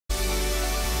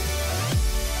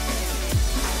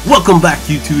Welcome back,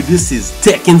 YouTube. This is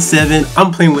Tekken 7.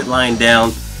 I'm playing with lying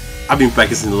down. I've been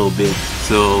practicing a little bit,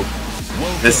 so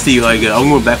let's see how I get. I'm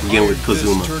going back again with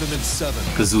Kazuya.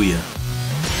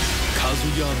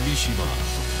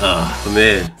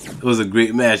 Man, it was a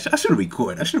great match. I should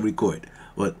record.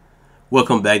 But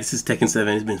welcome back. This is Tekken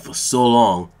 7. It's been for so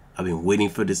long. I've been waiting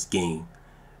for this game.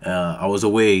 I was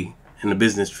away in a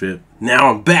business trip.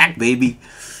 Now I'm back, baby,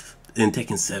 in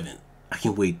Tekken 7. I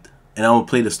can't wait. And I'm going to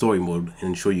play the story mode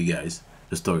and show you guys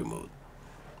the story mode.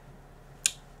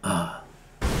 But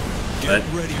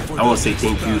I want to say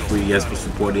thank you for you guys for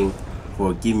supporting,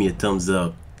 for giving me a thumbs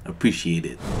up. I appreciate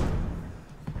it.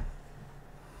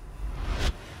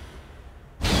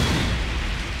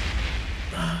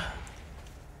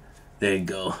 There you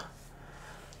go.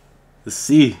 Let's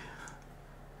see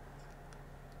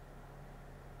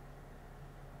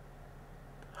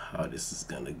how this is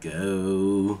gonna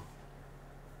go.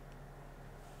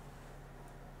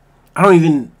 I don't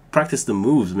even practice the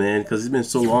moves, man, because it's been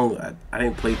so long. I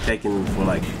didn't play Tekken for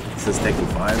like since Tekken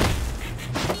 5.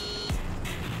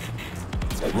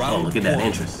 Oh, look at that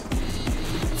interest.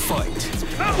 Fight.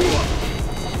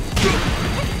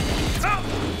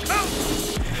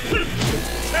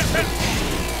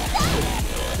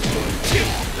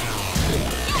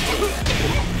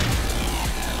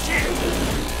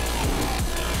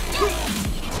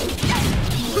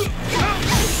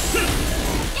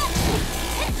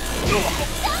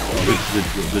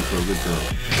 Good throw.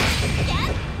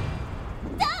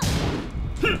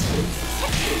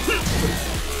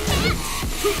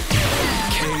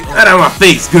 Get out of my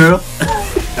face, girl. Get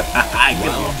out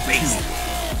of my face.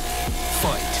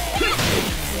 Fight.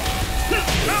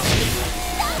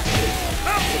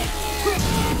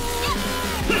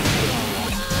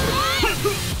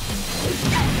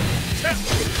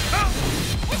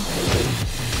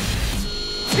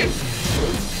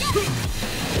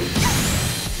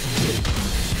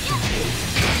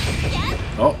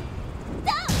 Oh.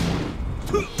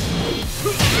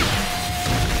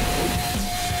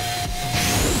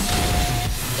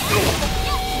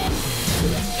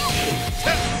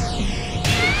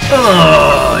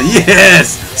 Oh, yes!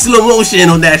 Slow motion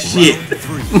on that shit.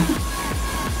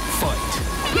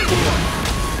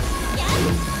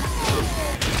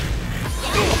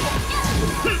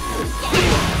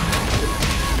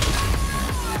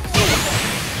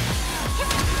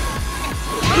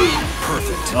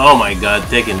 Oh my god,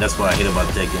 Tekken, that's what I hate about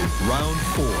Tekken. Round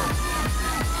 4.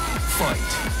 Fight.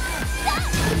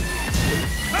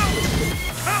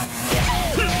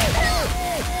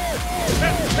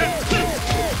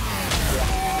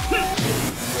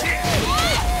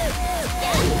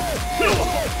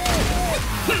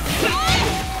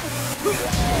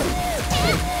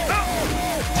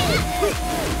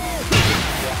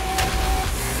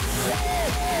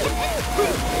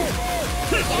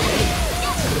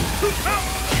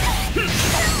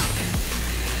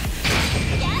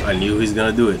 I knew he's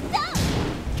gonna do it.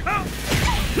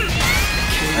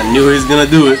 I knew he's gonna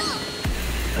do it.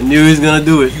 I knew he's gonna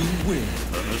do it. You win.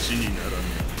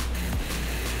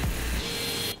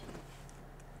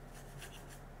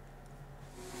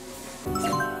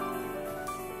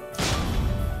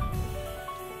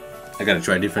 I gotta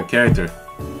try a different character.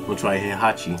 I'm gonna try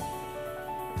Heihachi.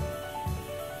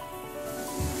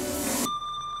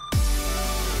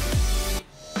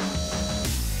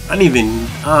 I didn't even.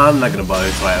 I'm not gonna bother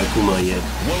to try Akuma yet.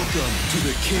 Welcome to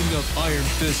the King of Iron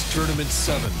Fist Tournament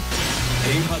 7,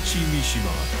 Heihachi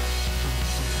Mishima.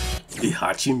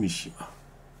 Heihachi Mishima.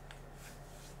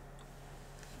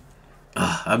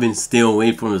 I've been staying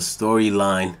away from the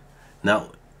storyline.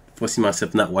 Not forcing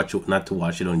myself not to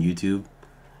watch it on YouTube.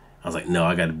 I was like, no,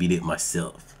 I gotta beat it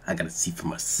myself. I gotta see for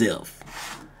myself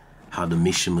how the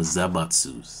Mishima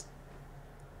Zabatsu's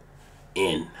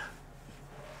end.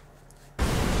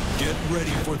 Get ready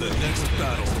for the next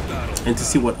battle. And to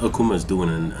see what Akuma's doing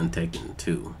on Tekken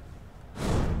too.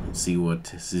 See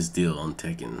what is his deal on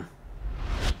Tekken.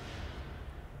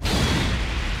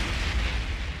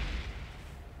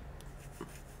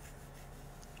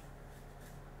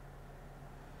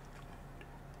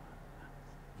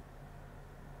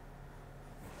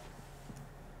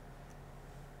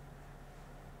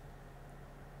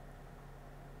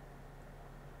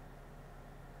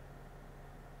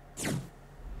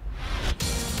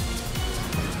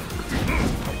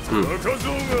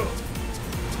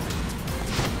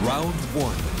 Round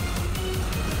 1.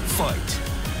 Fight.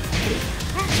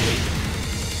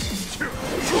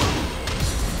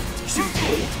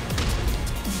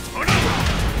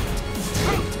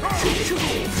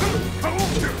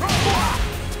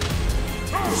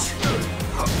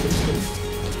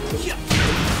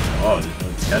 Oh,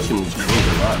 Catching me changed a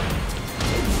lot.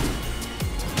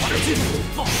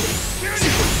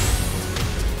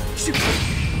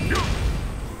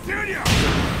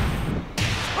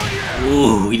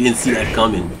 Ooh, we didn't see that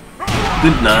coming.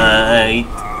 Good night.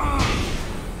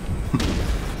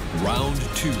 Round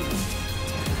 2.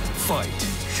 Fight.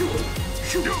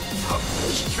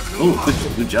 Oh,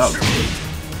 good job.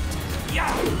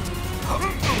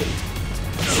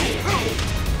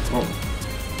 Oh.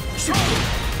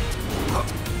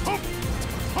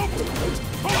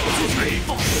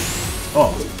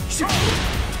 Oh.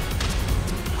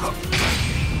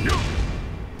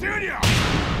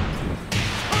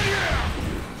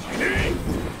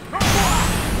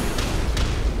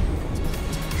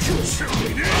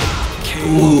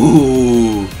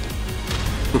 Ooh.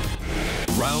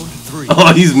 Round 3.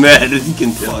 Oh, he's mad, as you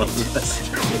can tell.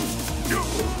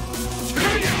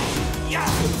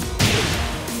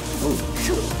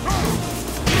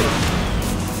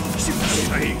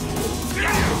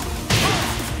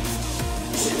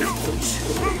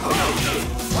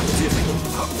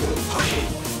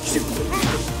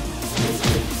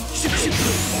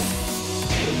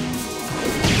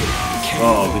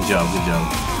 Oh, good job, good job.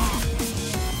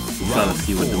 I'm trying to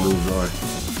see what the moves are.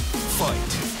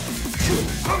 Fight.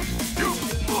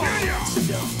 Sit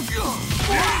down.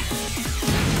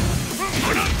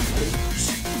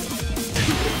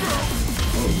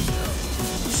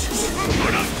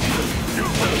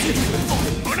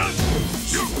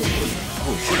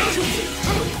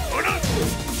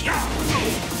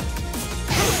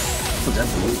 What's that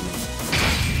move?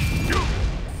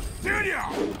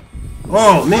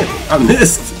 Oh man, I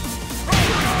missed.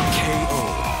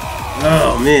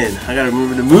 Oh man, I gotta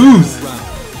remember the moves.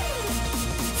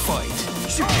 Fight.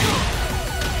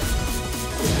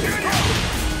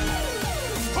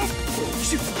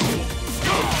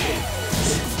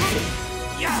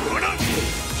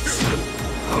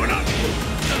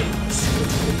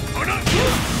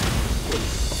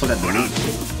 I forgot the move.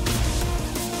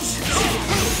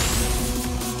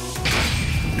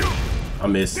 I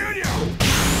missed.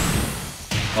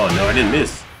 Oh no, I didn't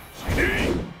miss.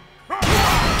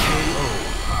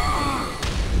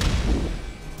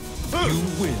 You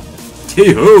win.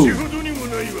 KO.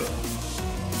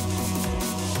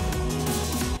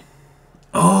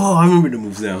 Oh, I remember the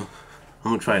moves now.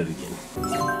 I'm gonna try it again.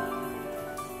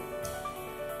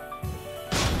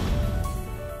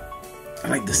 I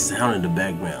like the sound in the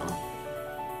background.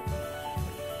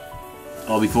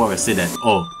 Oh, before I say that,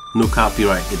 oh, no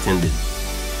copyright intended.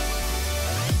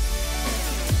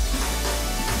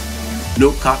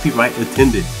 No copyright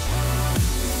intended.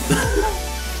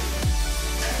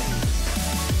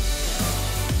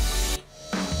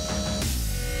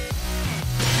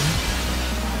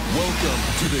 Welcome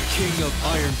to the King of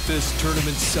Iron Fist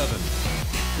Tournament 7.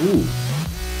 Ooh.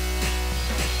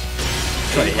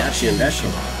 Try Heihachi in that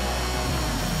show.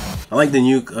 I like the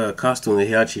new costume that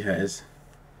Heihachi has.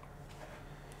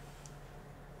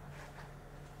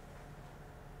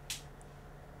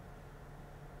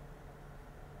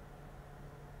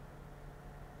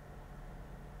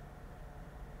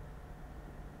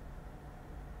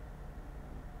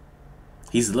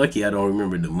 He's lucky I don't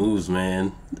remember the moves,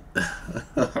 man.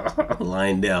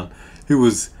 Lying down. He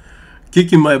was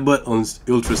kicking my butt on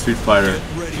Ultra Street Fighter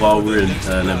while we were in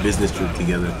a business trip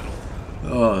together.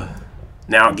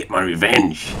 Now I'll get my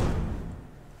revenge.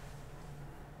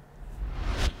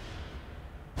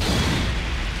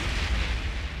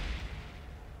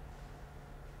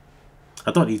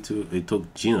 I thought he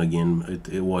took Jin again.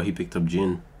 Well, he picked up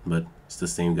Jin, but it's the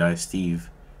same guy, Steve.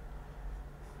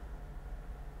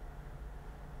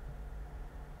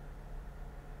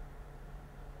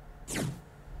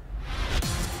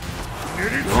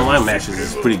 Online matches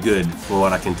is pretty good, from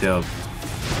what I can tell.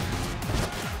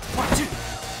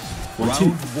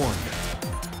 Round 1.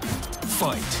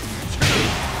 Fight.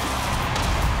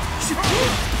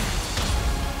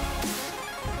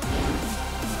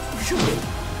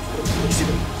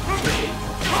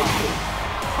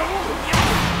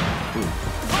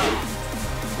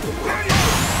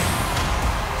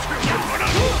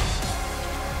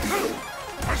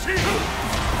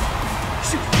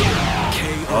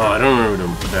 Oh, I don't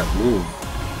remember that move.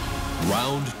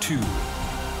 Round 2.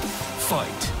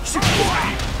 Fight.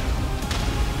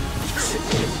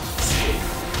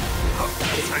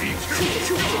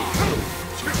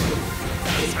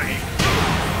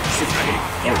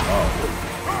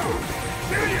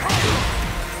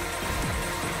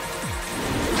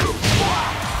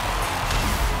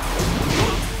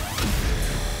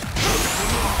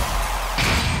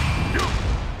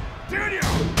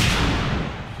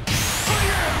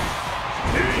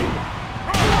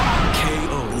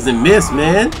 KO. Doesn't miss,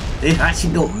 man.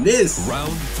 Heihachi don't miss.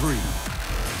 Round 3.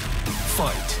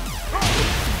 Fight.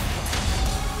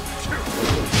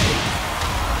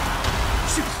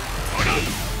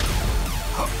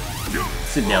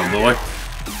 Sit down, boy.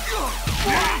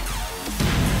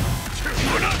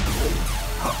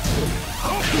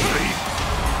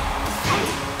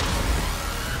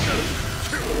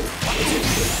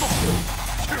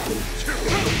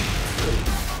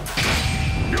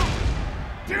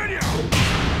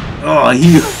 Oh,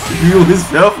 he always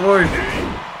fell for it.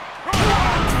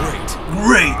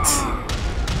 Great.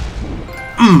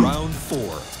 Round 4.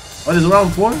 What is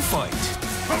round 4? Fight.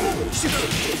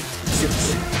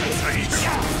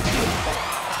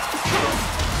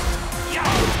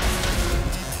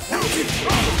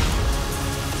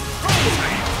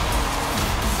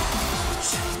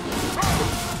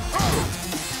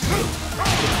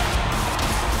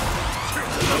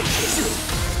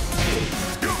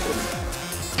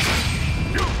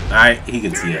 Alright, he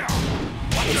can see it.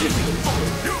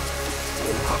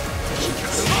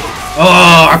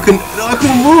 Oh, I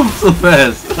couldn't move so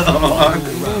fast. Oh, I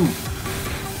couldn't move.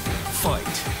 Fight.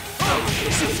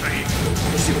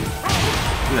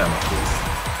 Get out of my face.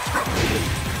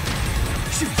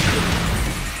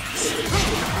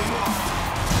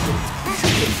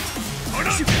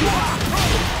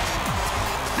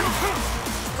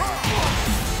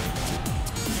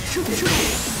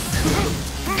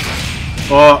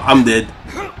 Oh, I'm dead.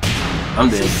 I'm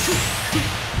dead.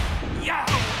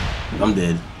 I'm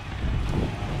dead.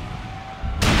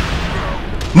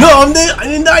 No, I'm dead. I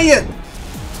didn't die yet.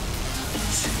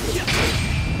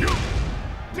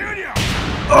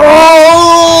 Oh!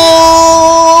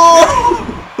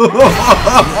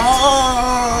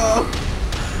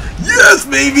 Yes,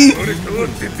 baby.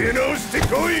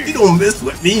 You don't mess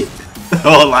with me.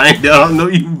 Oh, lying down. No,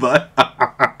 you but.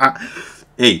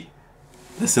 Hey.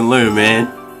 Lesson learned, man.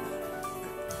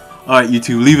 Alright,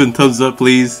 YouTube, leave a thumbs up,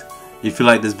 please, if you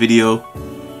like this video.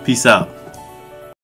 Peace out.